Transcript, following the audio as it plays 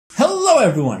Hello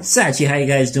everyone, Sachi, how you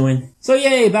guys doing? So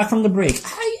yay, back from the break.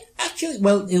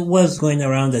 It was going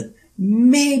around that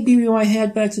maybe we might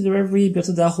head back to the Reverie because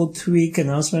of that whole 2-week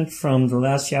announcement from the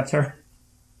last chapter.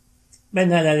 But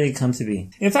not that it comes to be.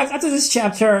 In fact, after this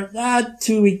chapter, that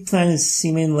 2-week plan is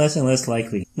seeming less and less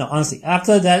likely. No, honestly,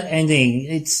 after that ending,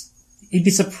 it'd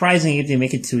be surprising if they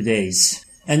make it 2 days.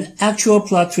 An actual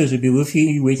plot twist would be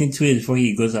Luffy waiting 2 days before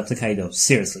he goes after Kaido.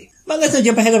 Seriously. But let's not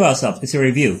jump ahead of ourselves. It's a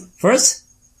review. First,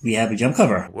 we have a jump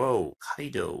cover. Whoa,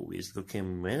 Kaido is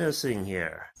looking menacing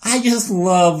here. I just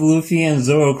love Luffy and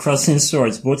Zoro crossing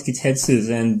swords, both Kitetsu's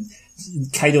and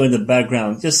Kaido in the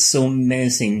background. Just so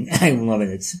menacing. I'm loving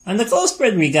it. And the close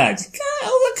spread we got.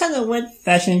 All kind of went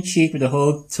fashion chic with the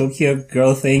whole Tokyo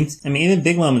girl thing. I mean, even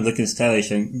Big Mom is looking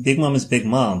stylish, and Big Mom is Big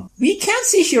Mom. We can't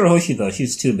see Shirahoshi though,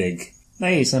 she's too big.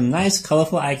 Hey, some nice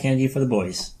colorful eye candy for the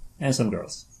boys. And some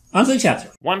girls. On to the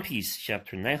chapter. One Piece,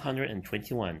 chapter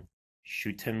 921.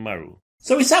 Shuten Maru.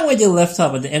 So we start where they left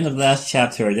off at the end of the last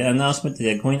chapter, the announcement that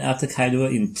they're going after Kaido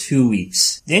in 2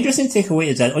 weeks. The interesting takeaway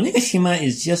is that Onigashima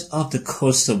is just off the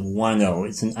coast of Wano.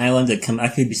 It's an island that can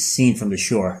actually be seen from the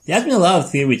shore. There has been a lot of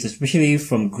theories, especially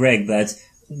from Greg, that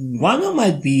Wano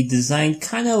might be designed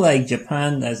kinda like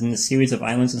Japan, as in a series of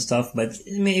islands and stuff, but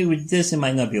maybe with this it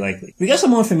might not be likely. We got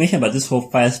some more information about this whole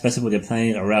fire festival they're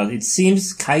planning around. It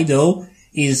seems Kaido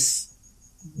is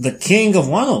the king of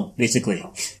Wano, basically.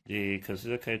 They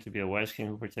consider Kaido to be a wise king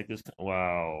who protects this.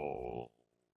 Wow.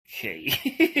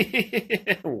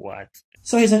 Okay. What?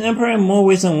 So he's an emperor in more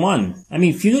ways than one. I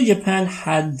mean, feudal Japan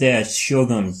had their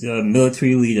shoguns, their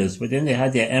military leaders, but then they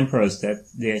had their emperors that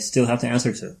they still have to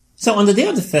answer to. So on the day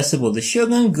of the festival, the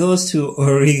shogun goes to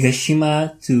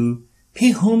Origashima to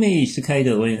pay homage to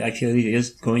Kaido, when actually they're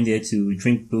just going there to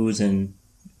drink booze and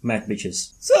Mac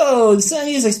bitches. So,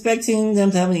 Sanji is expecting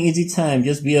them to have an easy time,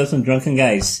 just beat up some drunken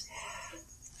guys.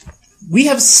 We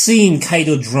have seen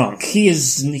Kaido drunk.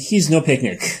 He's no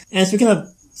picnic. And speaking of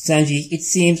Sanji, it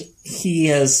seems he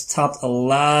has topped a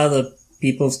lot of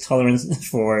people's tolerance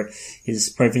for his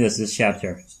perfidious this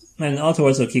chapter. And all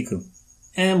towards Okiku.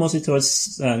 And mostly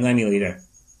towards Nami later.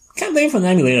 Can't blame for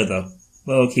Nami later though.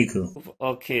 But Okiku.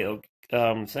 Okay,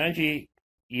 Sanji,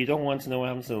 you don't want to know what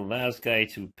happens to the last guy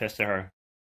to pester her.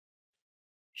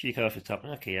 She cut off his top.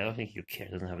 Okay, I don't think your cat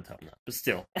doesn't have a top knot, but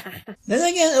still. Then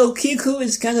again, Okiku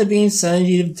is kind of being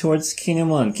sensitive towards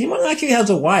Kinemon. Kinemon actually has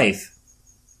a wife.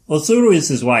 Otsuru is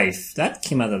his wife. That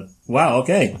came out of... Wow,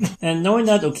 okay. And knowing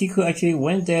that Okiku actually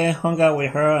went there, hung out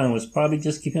with her, and was probably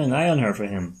just keeping an eye on her for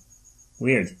him.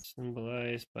 Weird.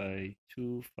 Symbolized by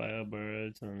 2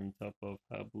 firebirds on top of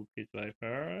Habuki's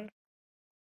Viper.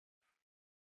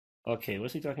 Okay,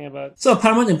 what's he talking about? So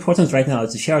paramount importance right now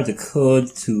is to share the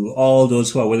code to all those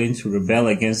who are willing to rebel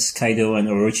against Kaido and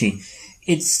Orochi.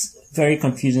 It's very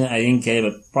confusing, I didn't get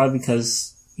it, but probably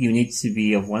because you need to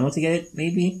be of Wano to get it,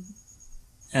 maybe?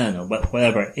 I don't know, but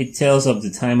whatever. It tells of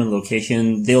the time and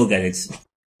location, they'll get it.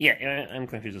 Yeah, I'm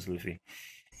confused as Luffy.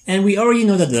 And we already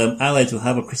know that the allies will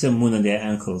have a crescent moon on their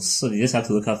ankles, so they just have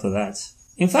to look out for that.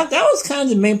 In fact, that was kind of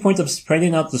the main point of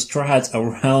spreading out the Straw Hats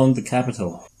around the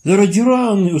capital.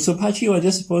 Zorojuro and Usopachi were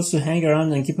just supposed to hang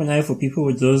around and keep an eye for people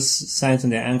with those signs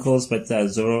on their ankles, but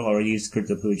Zoro already screwed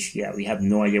the pooch. Yeah, we have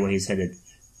no idea where he's headed.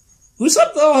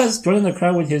 Usopp, though, has joined the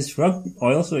crowd with his rug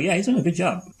oil, so yeah, he's doing a good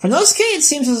job. Fanosuke, it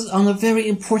seems, is on a very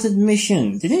important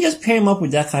mission. They didn't just pair him up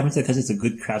with that carpenter because it's a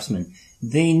good craftsman.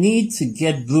 They need to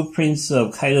get blueprints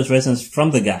of Kaido's residence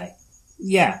from the guy.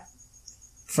 Yeah.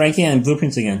 Frankie and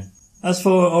blueprints again. As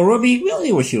for Orobi, we all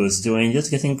knew what she was doing,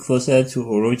 just getting closer to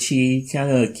Orochi,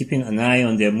 kinda keeping an eye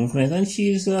on their movement, and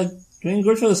she's doing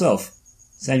good for herself.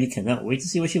 Sanji cannot wait to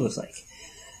see what she looks like.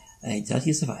 I doubt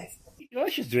he'll survive. Well,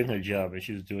 she's doing her job, and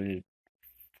she's doing it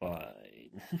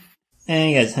fine.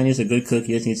 And yeah, Tanya's a good cook,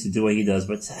 he just needs to do what he does,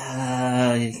 but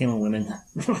he came on women.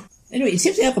 Anyway, it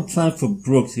seems they have a plan for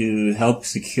Brook to help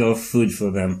secure food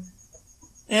for them.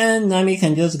 And Nami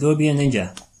can just go be a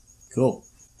ninja. Cool.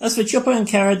 As for Chopper and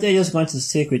Carrot, they're just going to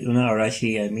stick with Una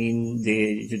Arashi. I mean,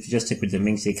 they just stick with the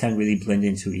Minks. They can't really blend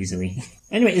in too easily.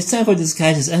 Anyway, it's time for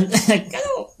disguises, and I kind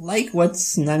of like what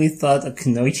Nami thought a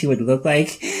Kunoichi would look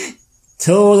like.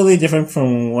 Totally different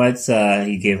from what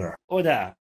he gave her.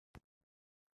 Oda.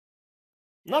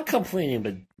 Not complaining,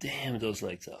 but damn those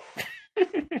legs up.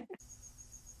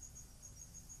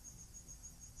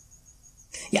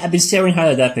 Yeah, I've been staring hard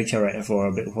at that picture for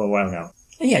a while now.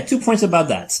 And yeah, 2 points about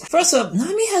that. First up,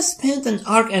 Nami has spent an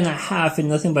arc and a half in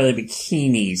nothing but a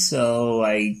bikini, so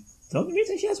I don't really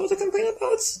think she has what to complain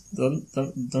about.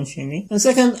 Don't shame me. And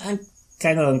second, I'm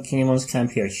kind of on Kinemon's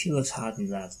camp here. She looks hot in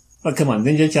that. But come on,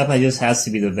 Ninja Chopper just has to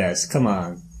be the best. Come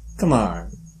on.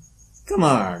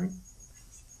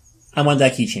 I want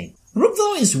that keychain. Rook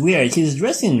though is weird. He's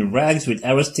dressed in rags with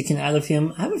arrows sticking out of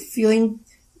him. I have a feeling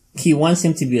he wants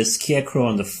him to be a scarecrow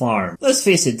on the farm. Let's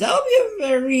face it, that would be a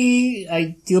very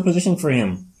ideal position for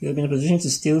him. He'll be in a position to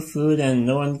steal food and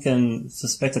no one can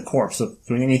suspect a corpse of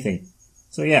doing anything.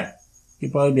 So yeah,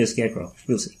 he'll probably be a scarecrow.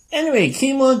 We'll see. Anyway,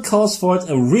 Kinemon calls forth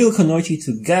a real Kunoichi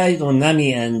to guide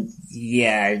Onami and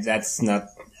yeah, that's not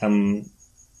how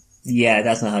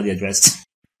they're dressed.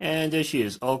 And there she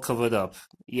is, all covered up.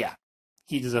 Yeah,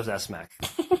 he deserves that smack.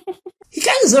 He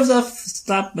kind of deserves that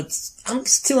slap, but I'm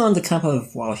still on the camp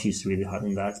of, wow, she's really hot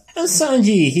in that. And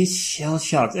Sanji, he's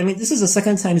shell-shocked. I mean, this is the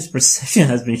second time his perception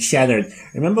has been shattered.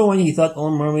 Remember when he thought all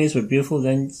mermaids were beautiful,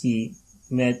 then he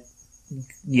met...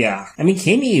 Yeah. I mean,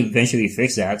 Kami eventually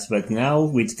fixed that, but now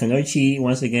with Kunoichi,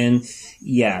 once again,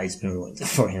 yeah, it's been ruined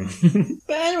for him.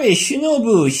 But anyway,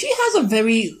 Shinobu, she has a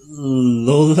very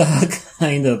Lola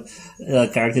kind of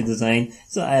character design,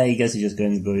 so I guess you're just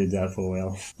going to go with that for a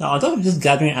while. Now, on top of just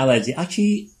gathering allies, they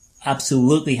actually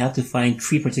absolutely have to find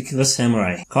 3 particular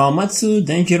samurai. Kawamatsu,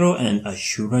 Denjiro, and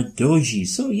Ashura Doji.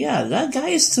 So yeah, that guy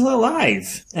is still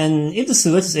alive. And if the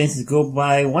silhouette is anything to go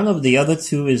by, one of the other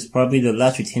 2 is probably the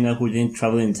last retainer who didn't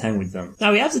travel in time with them.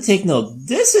 Now we have to take note,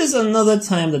 this is another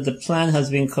time that the plan has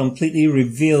been completely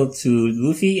revealed to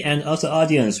Luffy and also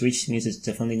audience, which means it's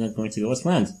definitely not going to go as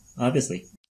planned, obviously.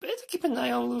 Better keep an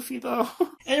eye on Luffy, though.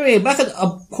 Anyway, back at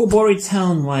Okobori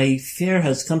town, my fear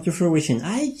has come to fruition.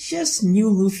 I just knew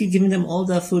Luffy giving them all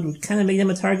that food would kind of make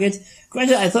them a target.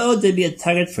 Granted, I thought they'd be a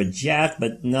target for Jack,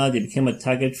 but now they became a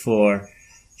target for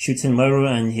Shutenmaru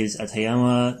and his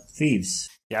Atayama thieves.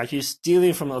 You're actually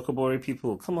stealing from Okobori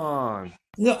people, come on.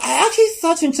 No, I actually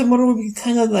thought Shutenmaru would be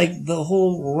kind of like the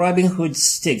whole Robin Hood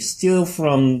stick, steal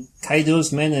from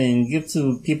Kaido's men and give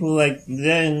to people like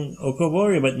then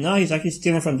Okobori, but now he's actually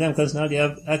stealing from them because now they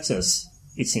have access,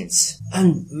 it seems.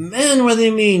 And man, what do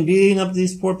you mean, beating up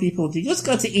these poor people? They just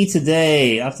got to eat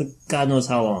today, after God knows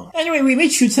how long. Anyway, we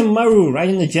meet Shutenmaru right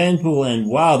in the giant pool, and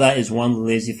wow, that is one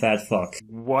lazy fat fuck.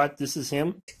 What? This is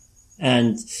him?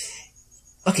 And...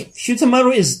 okay,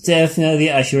 Shutenmaru is definitely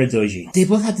Ashura Doji. They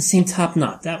both have the same top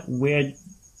knot, that weird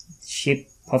shape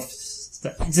of... it's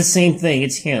the same thing,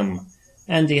 it's him.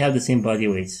 And they have the same body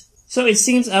weight. So it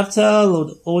seems after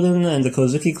Lord Oden and the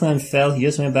Kozuki clan fell, he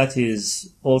just went back to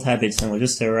his old habits and was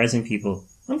just terrorizing people.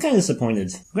 I'm kinda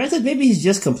disappointed. Granted, maybe he's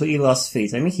just completely lost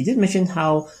faith. I mean, he did mention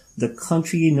how the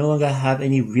country no longer have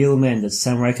any real men that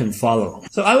samurai can follow.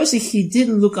 So obviously he did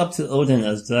look up to Oden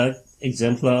as the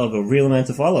exemplar of a real man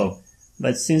to follow.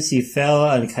 But since he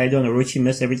fell and Kaido and Orochi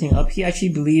messed everything up, he actually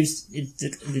believes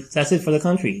that's it for the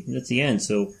country. That's the end.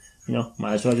 So, you know,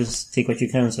 might as well just take what you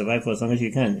can and survive for as long as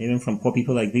you can, even from poor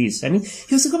people like these. I mean,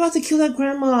 he was about to kill that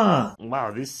grandma!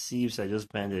 Wow, these thieves are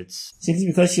just bandits. Simply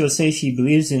because she will say she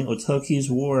believes in Otoki's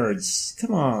words.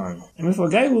 Come on. I mean, for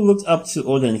a guy who looked up to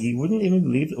Oden, he wouldn't even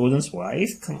believe Oden's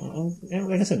wife? Come on.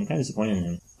 Like I said, I'm kind of disappointed in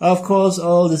him. Of course,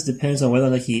 all this depends on whether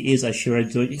or not he is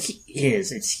Ashura Doji. He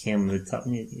is. It's him.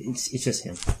 It's just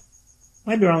him.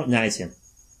 Might be wrong. Nah, it's him.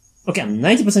 Okay, I'm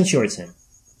 90% sure it's him.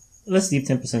 Let's leave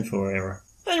 10% for whatever.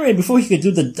 Anyway, before he could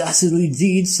do the dastardly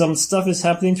deed, some stuff is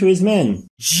happening to his men.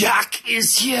 Jack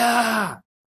is here!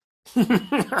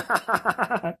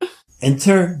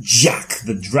 Enter Jack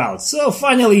the Drought. So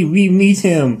finally we meet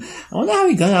him. I wonder how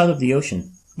he got out of the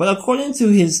ocean. But according to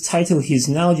his title, he's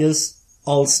now just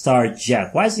All-Star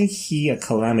Jack. Why isn't he a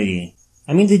calamity?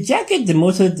 I mean, did Jack get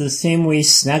demoted the same way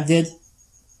Snack did?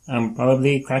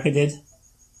 Probably Cracker did.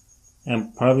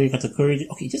 Probably Katakuri did.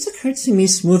 Okay, it just occurred to me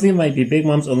Smoothie might be Big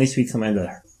Mom's only sweet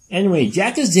commander. Anyway,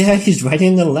 Jack is there, he's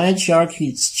riding the land shark,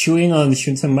 he's chewing on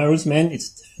Shuntamaru's men, it's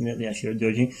definitely Ashura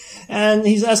Doji, and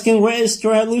he's asking where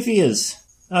Straw Hat Luffy is.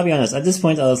 I'll be honest, at this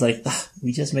point I was like,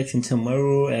 we just met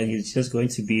Shuntamaru and he's just going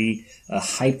to be a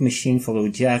hype machine for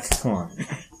Jack, come on.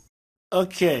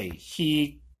 Okay,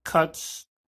 he cuts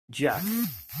Jack.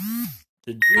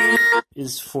 The dude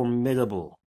is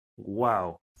formidable.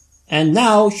 Wow. And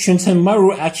now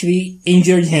Shuntamaru actually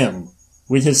injured him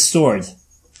with his sword.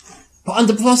 But on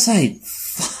the plus side,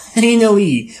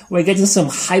 finally, we're getting some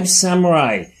hype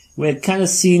samurai. We're kind of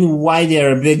seeing why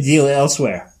they're a big deal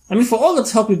elsewhere. I mean, for all the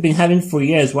talk we've been having for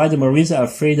years, why the Marines are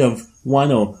afraid of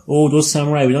Wano. Oh, those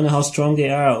samurai, we don't know how strong they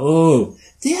are. Oh,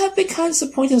 they have been kind of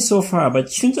disappointing so far, but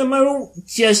Shuntamaru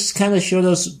just kind of showed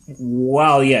us,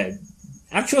 wow, yeah,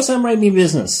 actual samurai mean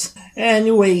business.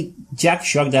 Anyway, Jack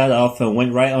shrugged that off and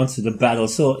went right on to the battle,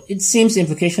 so it seems the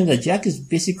implication that Jack is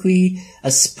basically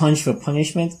a sponge for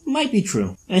punishment might be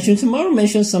true. And Shuntamaru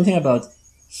mentioned something about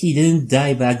he didn't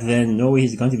die back then, no way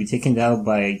he's going to be taken down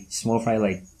by small fry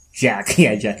like Jack.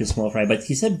 Yeah, Jack is small fry. But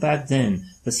he said back then,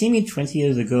 the same 20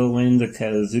 years ago when the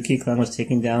Kazuki clan was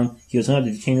taken down, he was one of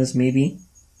the detainers maybe.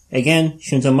 Again,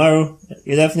 Shuntomaru,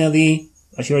 definitely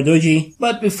Ashiradoji.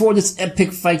 But before this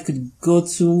epic fight could go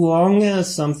too long,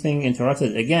 something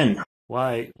interrupted again.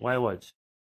 Why what?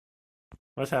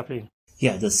 What's happening?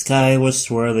 Yeah, the sky was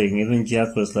swirling. Even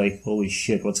Jeff was like, holy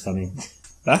shit, what's coming?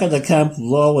 Back at the camp,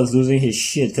 Law was losing his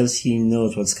shit because he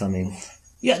knows what's coming.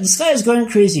 Yeah, the sky is going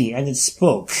crazy, and it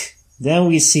spoke. Then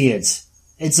we see it.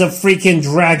 It's a freaking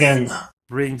dragon!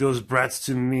 Bring those brats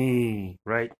to me,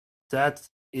 right? That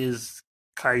is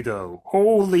Kaido.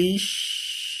 Holy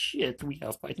shit, we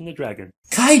are fighting a dragon.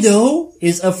 Kaido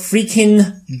is a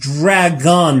freaking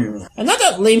dragon! And not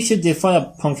that lame shit they fought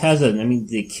at Punkazan. I mean,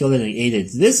 they killed it and ate it.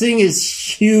 This thing is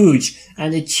huge,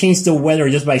 and it changed the weather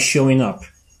just by showing up.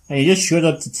 And he just showed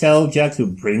up to tell Jack to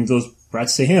bring those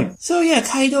brats to him. So yeah,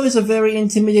 Kaido is a very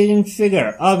intimidating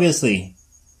figure, obviously.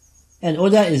 And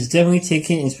Oda is definitely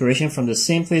taking inspiration from the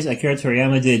same place Akira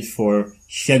Toriyama did for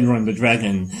Shenron the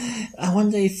Dragon. I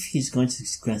wonder if he's going to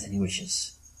grant any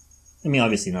wishes. I mean,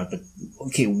 obviously not, but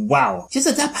okay, wow.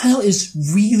 Just that panel is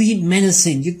really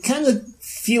menacing. You kind of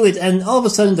feel it, and all of a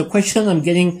sudden the question I'm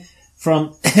getting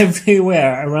from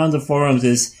everywhere around the forums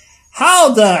is,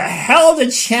 how the hell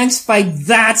did Shanks fight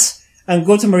that and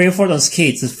go to Marineford on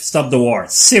skates to stop the war?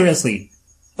 Seriously.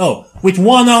 Oh, with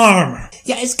one arm!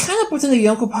 Yeah, it's kind of putting the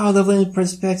Yonko power level in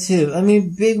perspective. I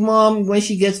mean, Big Mom, when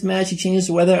she gets mad, she changes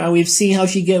the weather, and we've seen how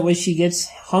she gets when she gets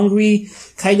hungry.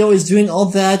 Kaido is doing all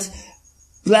that.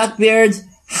 Blackbeard,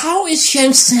 how is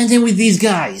Shanks standing with these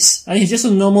guys? And he's just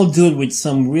a normal dude with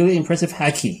some really impressive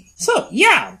haki. So,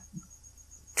 yeah.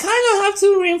 Kind of have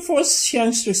to reinforce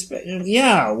Shanks' respect.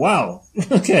 Yeah, wow.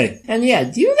 Okay. And yeah,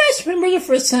 do you guys remember the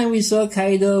first time we saw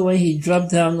Kaido when he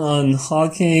dropped down on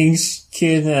Hawking's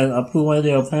kid and Apu while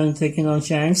they were planning taking on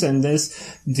Shanks and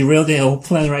this derailed the whole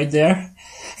plan right there?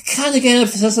 Kind of getting a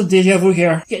sense of deja vu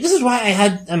here. Yeah, this is why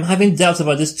I'm having doubts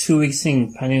about this 2 weeks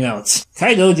thing panning out.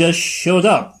 Kaido just showed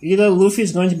up. Either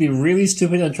Luffy's going to be really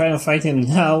stupid and try to fight him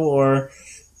now, or...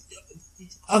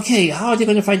 Okay, how are they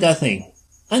going to fight that thing?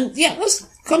 And yeah, let's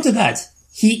come to that.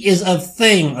 He is a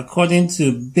thing, according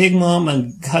to Big Mom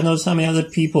and God knows how many other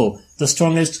people. The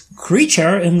strongest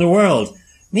creature in the world.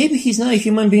 Maybe he's not a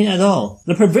human being at all.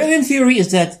 The prevailing theory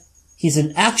is that he's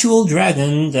an actual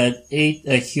dragon that ate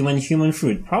a human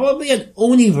fruit. Probably an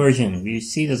Oni version. We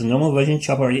see there's a normal version,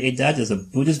 Chopper already ate that. There's a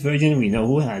Buddhist version, we know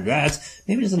who had that.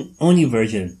 Maybe there's an Oni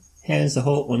version. Hence the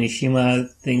whole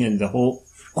Onishima thing and the whole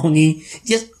Oni.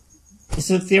 It's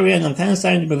a theory and I'm kind of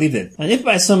starting to believe it. And if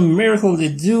by some miracle they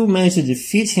do manage to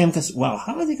defeat him, because wow,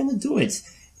 how are they going to do it?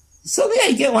 So then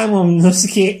I get why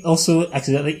Momonosuke also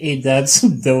accidentally ate that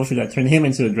devil fruit that turned him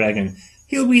into a dragon.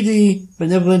 He'll be the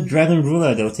benevolent dragon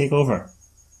ruler that will take over.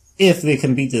 If they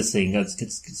can beat this thing.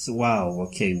 It's wow,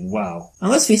 okay, wow.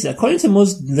 And let's face it, according to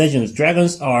most legends,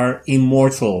 dragons are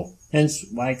immortal. Hence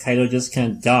why Kaido just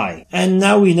can't die. And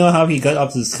now we know how he got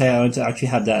up to the Sky Island to actually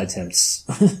have that attempt.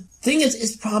 Thing is,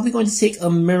 it's probably going to take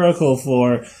a miracle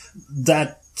for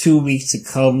that 2 weeks to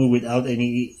come without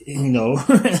any,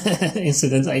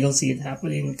 incidents. I don't see it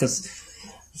happening because,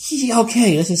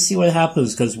 okay, let's just see what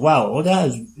happens because wow, Oda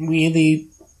has really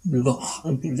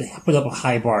put up a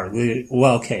high bar.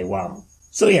 Well, okay, wow.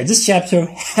 So yeah, this chapter,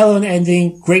 hell of an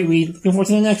ending, great read, looking forward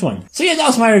to the next one. So yeah, that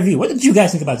was my review. What did you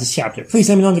guys think about this chapter? Please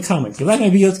let me know in the comments. If you like my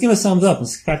videos, give us a thumbs up and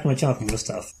subscribe to my channel for more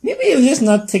stuff. Maybe you'll just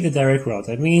not take the direct route.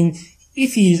 I mean,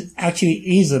 if he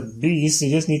actually is a beast, you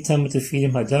just need someone to feed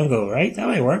him Hadango, right? That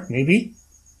might work, maybe.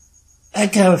 I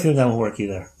kind of feel that won't work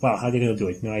either. Wow, how are they gonna do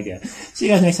it? No idea. See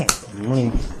you guys next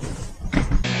time.